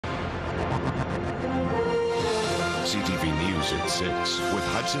CTV News at 6 with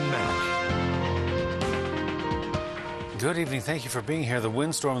Hudson Mack. Good evening. Thank you for being here. The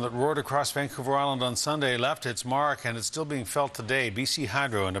windstorm that roared across Vancouver Island on Sunday left its mark, and it's still being felt today. BC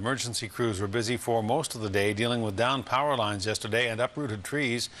Hydro and emergency crews were busy for most of the day dealing with downed power lines yesterday and uprooted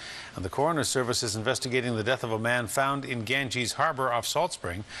trees. And the coroner's service is investigating the death of a man found in Ganges Harbour off Swartz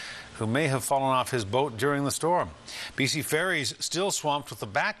Bay who may have fallen off his boat during the storm. BC Ferries still swamped with the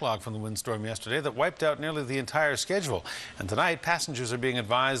backlog from the windstorm yesterday that wiped out nearly the entire schedule. And tonight, passengers are being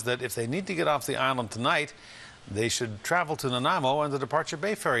advised that if they need to get off the island tonight, they should travel to Nanaimo and the Departure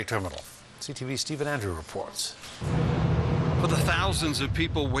Bay Ferry Terminal. CTV's Stephen Andrew reports. For the thousands of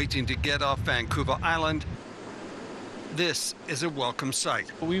people waiting to get off Vancouver Island, this is a welcome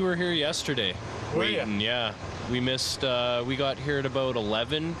sight. We were here yesterday waiting, yeah. We missed, we got here at about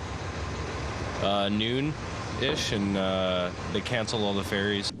 11 noon-ish, and they canceled all the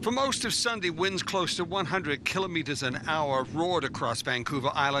ferries. For most of Sunday, winds close to 100 kilometers an hour roared across Vancouver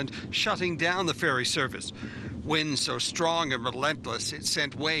Island, shutting down the ferry service. Winds so strong and relentless, it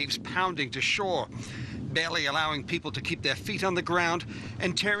sent waves pounding to shore, barely allowing people to keep their feet on the ground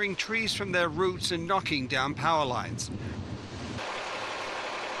and tearing trees from their roots and knocking down power lines.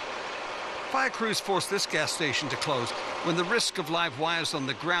 Fire crews forced this gas station to close when the risk of live wires on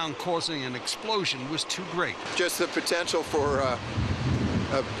the ground causing an explosion was too great. Just the potential for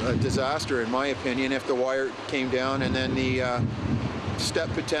a disaster, in my opinion, if the wire came down and then the step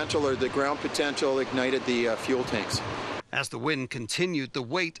potential or the ground potential ignited the fuel tanks. As the wind continued, the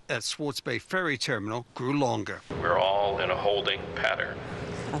wait at Swartz Bay Ferry Terminal grew longer. We're all in a holding pattern.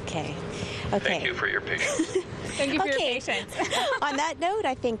 Okay. Thank you for your patience. Thank you for your patience. On that note,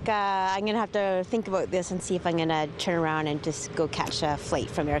 I think I'm going to have to think about this and see if I'm going to turn around and just go catch a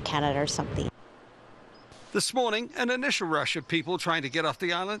flight from Air Canada or something. This morning, an initial rush of people trying to get off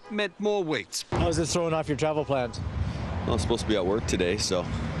the island meant more waits. How's this throwing off your travel plans? Well, I'm supposed to be at work today, so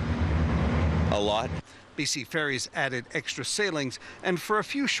a lot. BC Ferries added extra sailings, and for a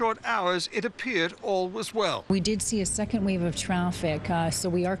few short hours, it appeared all was well. We did see a second wave of traffic, so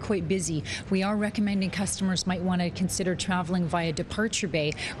we are quite busy. We are recommending customers might want to consider traveling via Departure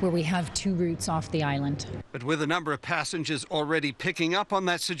Bay, where we have 2 routes off the island. But with a number of passengers already picking up on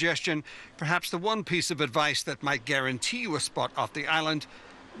that suggestion, perhaps the one piece of advice that might guarantee you a spot off the island: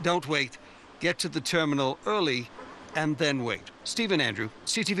 don't wait. Get to the terminal early and then wait. Stephen Andrew,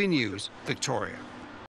 CTV News, Victoria.